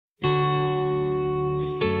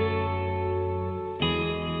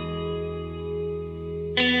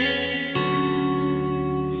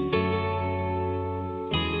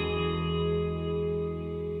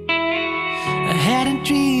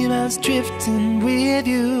us drifting with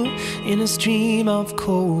you in a stream of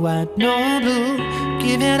cold white, no blue,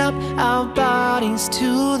 giving up our bodies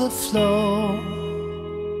to the floor.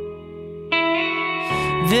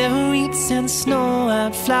 There were wreaths and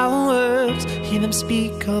snow-white flowers, hear them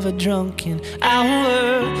speak of a drunken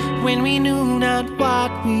hour when we knew not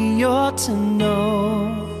what we ought to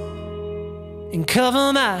know. And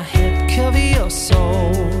cover my head, cover your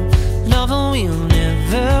soul, lover will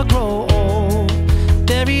never grow old,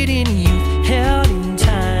 buried in youth, held in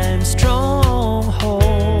time's stronghold.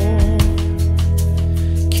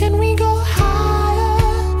 Can we go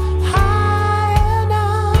higher, higher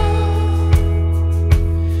now?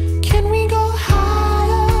 Can we go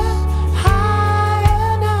higher,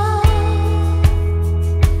 higher now?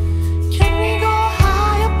 Can we go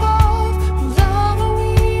high above the love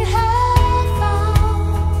we have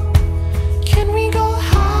found? Can we go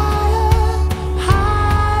higher,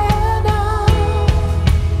 higher now?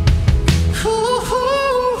 Ooh, ooh,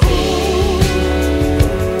 ooh.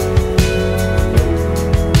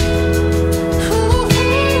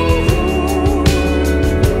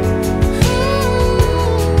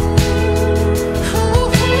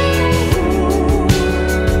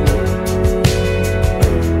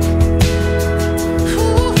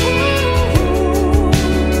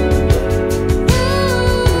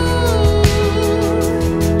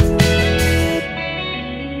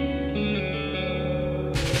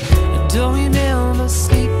 I don't remember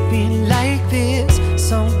sleeping like this,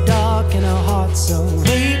 so dark and our hearts so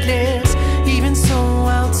weightless. Even so,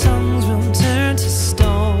 our tongues will turn to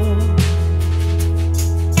stone.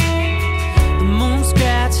 The moon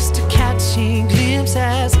scratches to catch a glimpse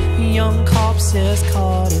as young corpses call